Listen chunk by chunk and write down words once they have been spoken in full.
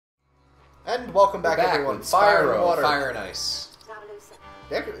And welcome back, everyone. With Fire and Water. Fire and Ice.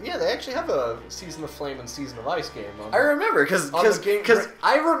 They actually have a Season of Flame and Season of Ice game. I remember, because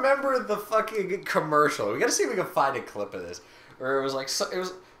I remember the fucking commercial. We gotta see if we can find a clip of this. Where it was like,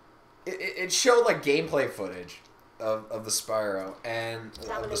 it showed like gameplay footage of the Spyro and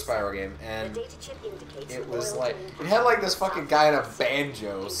of the Spyro game, and it was like it had like this fucking guy in a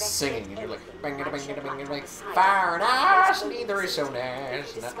banjo singing, and you're like, fire and ice, neither is so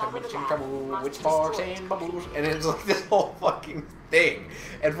nice, not to mention trouble, which sparks and bubbles, and it's like this whole fucking thing,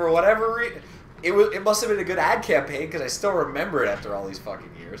 and for whatever reason, it must have been a good ad campaign because I still remember it after all these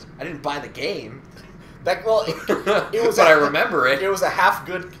fucking years. I didn't buy the game. It was. But I remember it. It was a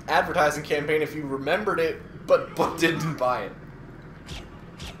half-good advertising campaign if you rememred it, but didn't buy it.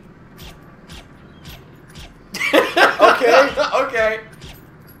 Okay. Okay.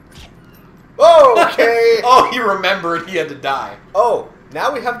 Oh, okay. Oh, he remembered he had to die. Oh,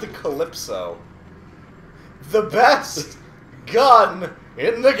 now we have the Calypso. The best gun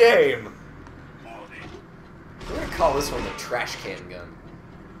in the game. We're gonna call this one the trash can gun.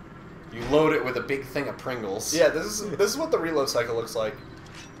 You load it with a big thing of Pringles. Yeah, this is what the reload cycle looks like.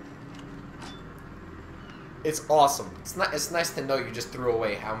 It's awesome. It's nice to know you just threw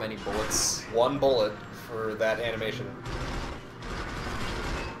away how many bullets? 1 bullet for that animation.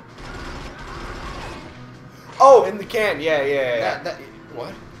 Oh, in the can. Yeah.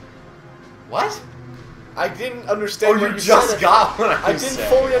 What? What? I didn't understand. Oh, you just got what I didn't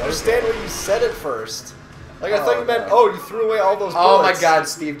fully understand what you said at first. Like, I thought you meant, no. you threw away all those bullets. Oh my god,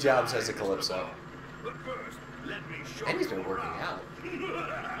 Steve Jobs has a Calypso. And he's been working out.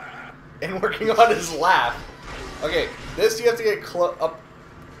 And working on his lap. Okay, this you have to get up.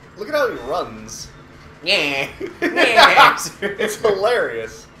 Look at how he runs. Yeah. It's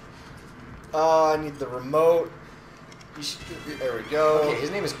hilarious. I need the remote. There we go. Okay, his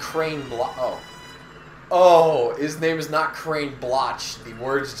name is Crane Oh, his name is not Crane Blotch. The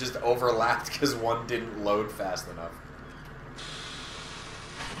words just overlapped because one didn't load fast enough.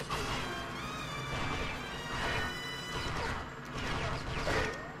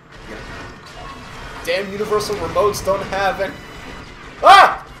 Damn universal remotes don't have any.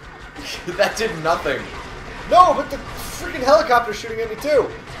 Ah! That did nothing. No, but the freaking helicopter's shooting at me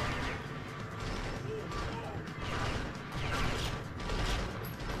too.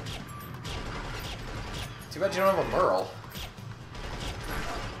 Too bad you don't have a Merle.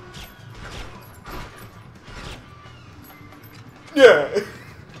 Yeah.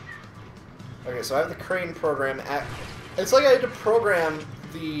 Okay, so I have the Crane program. It's like I had to program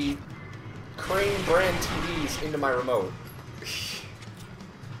the Crane brand TVs into my remote.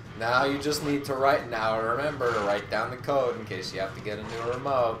 Now you just need to remember to write down the code in case you have to get a new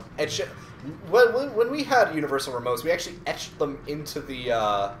remote. When we had universal remotes, we actually etched them into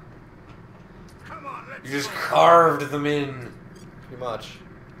the, You just carved them in. Pretty much.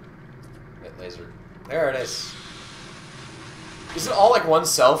 That laser. There it is. Is it all like one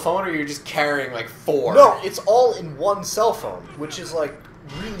cell phone, or you're just carrying like 4? No, it's all in one cell phone, which is like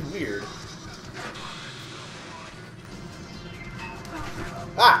really weird.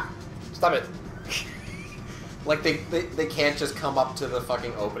 Ah! Stop it. Like they can't just come up to the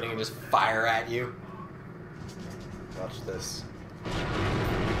fucking opening and just fire at you. Watch this.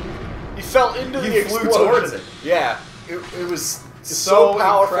 He fell into the explosion. Flew towards it. Yeah. It was so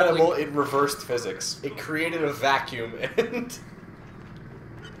powerful. Incredible. It reversed physics. It created a vacuum and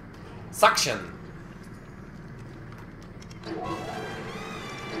suction.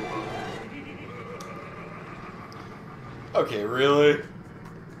 Okay, really?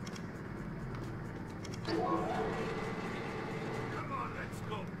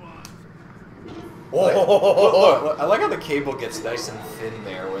 Look, I like how the cable gets nice and thin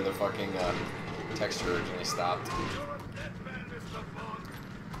there where the fucking texture originally stopped.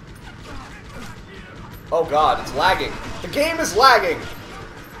 Oh god, it's lagging. The game is lagging!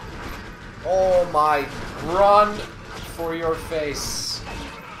 Oh my... Run for your face.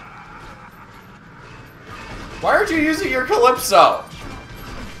 Why aren't you using your Calypso?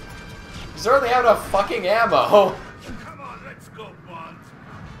 You certainly have enough fucking ammo. Come on, let's go, Bonds.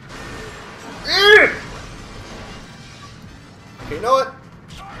 Okay, you know what?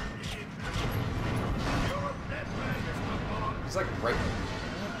 He's like right...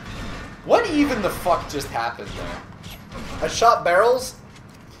 What even the fuck just happened there? I shot barrels,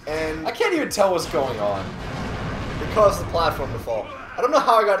 and I can't even tell what's going on. it caused the platform to fall. I don't know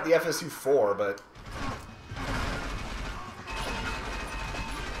how I got the FSU-4, but...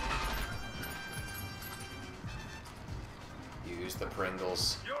 Use the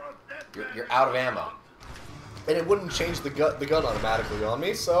Pringles. You're out of ammo. And it wouldn't change the gun automatically on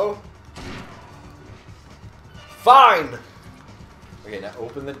me, so... Fine! Okay, now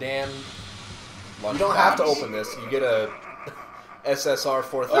open the damn... You don't have to open this. You get a SSR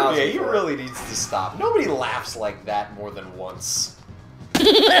 4000. Okay, he for it. really needs to stop. Nobody laughs like that more than once.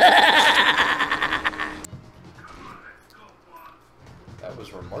 That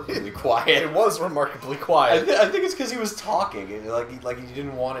was remarkably quiet. It was remarkably quiet. I think it's because he was talking, and like he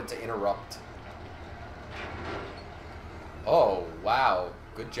didn't want it to interrupt. Oh wow,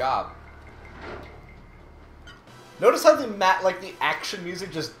 good job. Notice how the action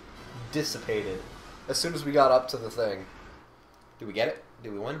music just dissipated as soon as we got up to the thing. Did we get it?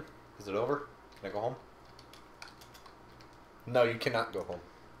 Did we win? Is it over? Can I go home? No, you cannot go home.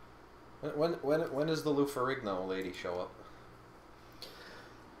 When does the Lou Ferrigno lady show up?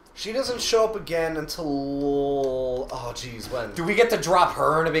 She doesn't show up again until... Oh, jeez, when? Do we get to drop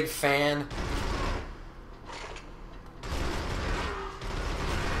her in a big fan?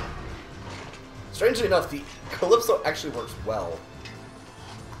 Strangely enough, the Calypso actually works well.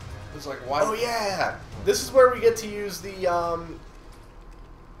 It's like, why? Oh, yeah! This is where we get to use the,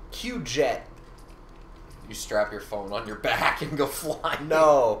 Q-Jet. You strap your phone on your back and go flying.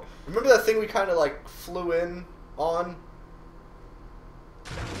 No. Remember that thing we kind of, like, flew in on?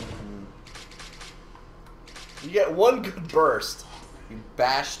 You get one good burst. You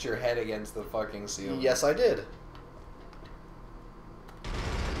bashed your head against the fucking ceiling. Yes, I did.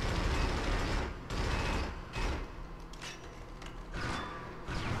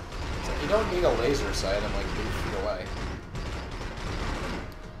 You don't need a laser sight. I'm like 8 feet away.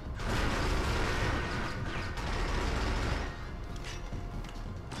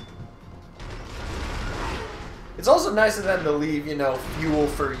 It's also nice of them to leave, you know, fuel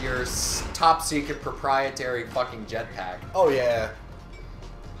for your top secret proprietary fucking jetpack. Oh, yeah.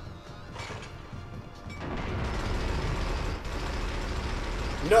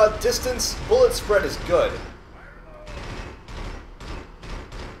 You know, at distance, bullet spread is good.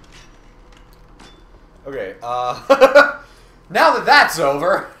 Okay, Now that that's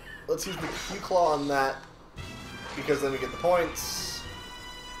over, let's use the Q-Claw on that, because then we get the points.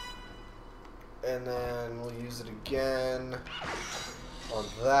 And then we'll use it again on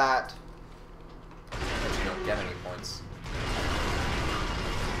that. but you don't get any points.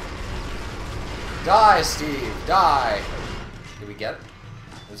 Die, Steve! Die! Did we get it?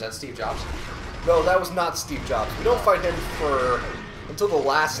 Was that Steve Jobs? No, that was not Steve Jobs. We don't fight him for until the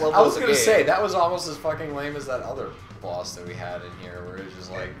last level I was of the gonna game. say, that was almost as fucking lame as that other boss that we had in here, where it was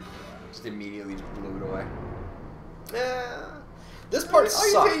just like, just immediately just blew it away. Yeah. This part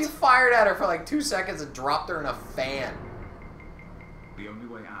sucked. You fired at her for like 2 seconds and dropped her in a fan. The only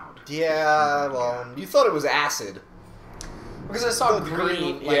way out. Yeah, well, you thought it was acid. Because I saw The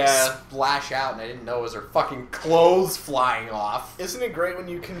green, green, like, yeah. splash out, and I didn't know it was her fucking clothes flying off. Isn't it great when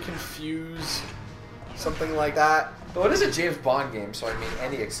you can confuse something like that? Well, it is a James Bond game, so I mean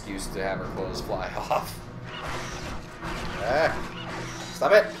any excuse to have her clothes fly off.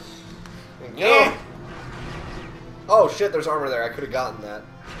 Stop it. Yeah. Oh shit, there's armor there. I could have gotten that.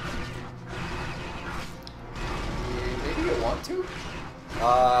 Maybe you want to?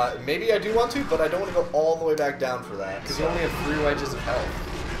 Maybe I do want to, but I don't want to go all the way back down for that. Because you only have 3 wedges of health.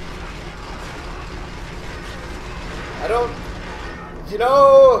 I don't... You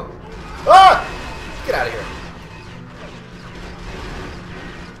know... Ah! Get out of here.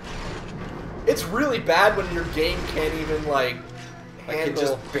 It's really bad when your game can't even, like, I can handle...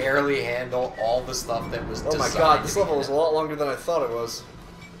 just barely handle all the stuff that was Oh my designed god, to this be level in was it. a lot longer than I thought it was.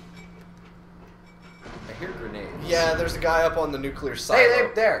 I hear grenades. Yeah, there's a guy up on the nuclear silo.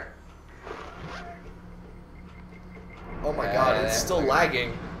 Hey, there! Oh my Yeah, god, yeah, it's yeah. still Okay.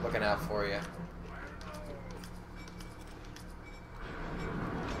 lagging. Looking out for you.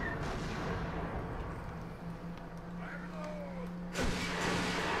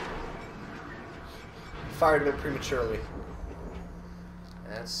 Fired a bit prematurely.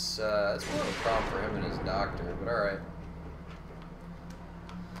 That's more of a problem for him and his doctor, but alright.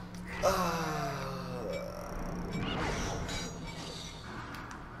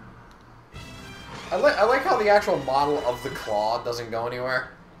 I like how the actual model of the claw doesn't go anywhere.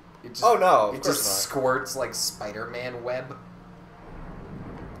 It just, Oh, no, of it course just not. squirts like Spider-Man web.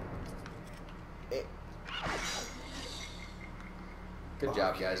 Good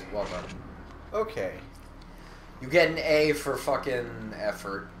job, guys. Well done. Okay. You get an A for fucking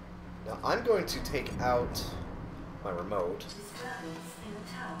effort. Now I'm going to take out my remote.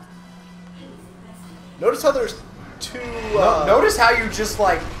 Notice how there's two... Notice how you just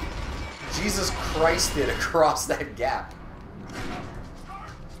like Jesus Christed across that gap.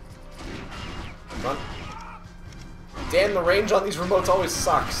 Come on. Damn, the range on these remotes always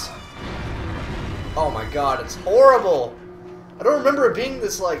sucks. Oh my god, it's horrible. I don't remember it being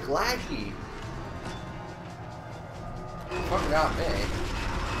this, like, laggy. Fuck got me.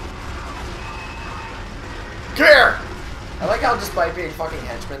 Come here! I like how despite being fucking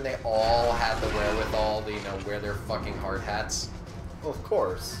henchmen, they all have the wherewithal to, you know, wear their fucking hard hats. Well, of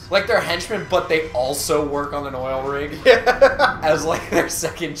course. Like, they're henchmen, but they also work on an oil rig Yeah. as, like, their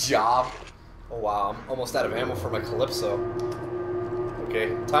second job. Oh wow, I'm almost out of ammo for my Calypso. Okay,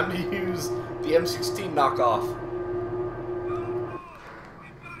 time to use the M16 knockoff.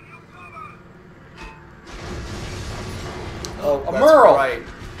 Oh, A that's Merle! right.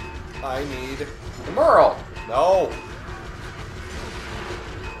 I need... The Merle! No!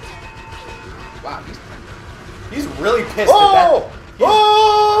 Wow, he's really pissed Oh! at that.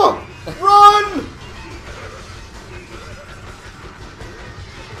 Oh! Run!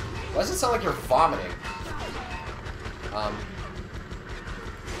 Why does it sound like you're vomiting?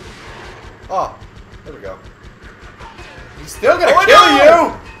 Oh, there we go. He's still gonna Oh, kill no!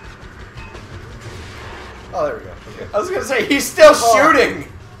 you! Oh, there we go. Okay. I was gonna say, he's still Oh. shooting!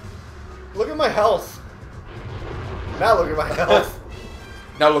 Look at my health. Now look at my health.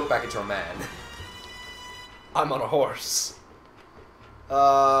 Now look back at your man. I'm on a horse.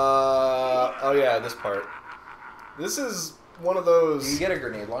 Oh yeah, this part. This is one of those... Do you get a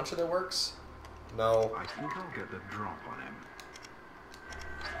grenade launcher that works? No. I think I'll get the drop on him.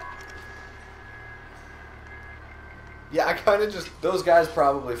 Yeah, I kind of just... Those guys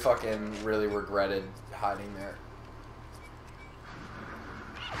probably fucking really regretted hiding there.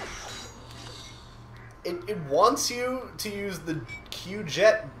 It wants you to use the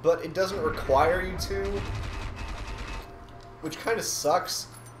Q-jet, but it doesn't require you to. Which kind of sucks.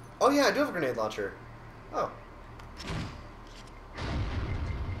 Oh yeah, I do have a grenade launcher. Oh.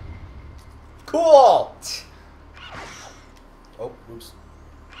 Cool! Oh, oops.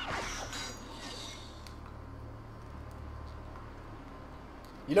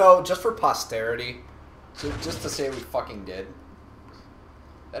 You know, just for posterity. Just to say we fucking did.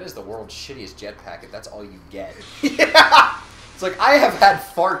 That is the world's shittiest jetpack, and that's all you get. Yeah! It's like, I have had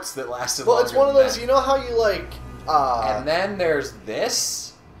farts that lasted Well, it's longer one of than those, that. you know how you like, And then there's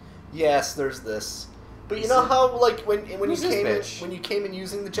this? yes, there's this. But you Is know it- how, like, when you Who's this came in, bitch? when you came in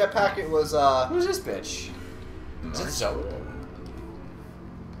using the jetpack, it was Who's this bitch? Is it Zoe?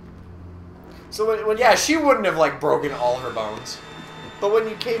 so when Yeah, she wouldn't have, like, broken all her bones. but when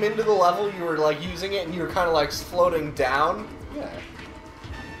you came into the level, you were like using it, and you were kind of like floating down.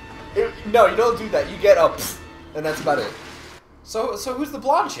 Yeah. No, you don't do that. You get up, and that's about it. So who's the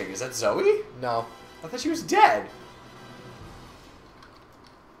blonde chick? Is that Zoe? No. I thought she was dead.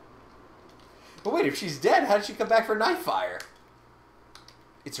 But wait, if she's dead, how did she come back for Nightfire?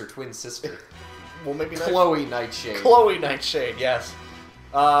 It's her twin sister. Well, maybe not. Chloe Nightshade. Chloe Nightshade. Yes.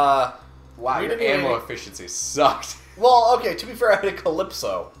 Wow, We your didn't ammo even- efficiency sucked. Well, okay. To be fair, I had a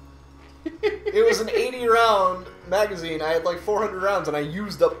Calypso. It was an 80-round magazine. I had like 400 rounds, and I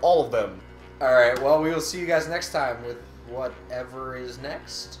used up all of them. Alright, well, we will see you guys next time with whatever is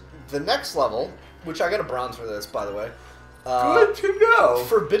next. The next level, which I got a bronze for this, by the way. Good to know.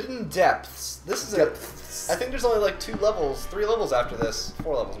 Forbidden Depths. This is Depths. I think there's only like 3 levels after this.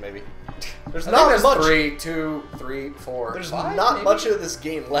 4 levels, maybe. There's I not think there's much. 3, 2, 3, 4, There's 5, not maybe? much of this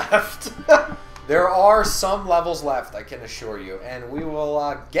game left. There are some levels left, I can assure you, and we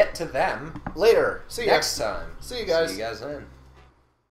will get to them Later. See ya. next time. See you guys. See you guys then.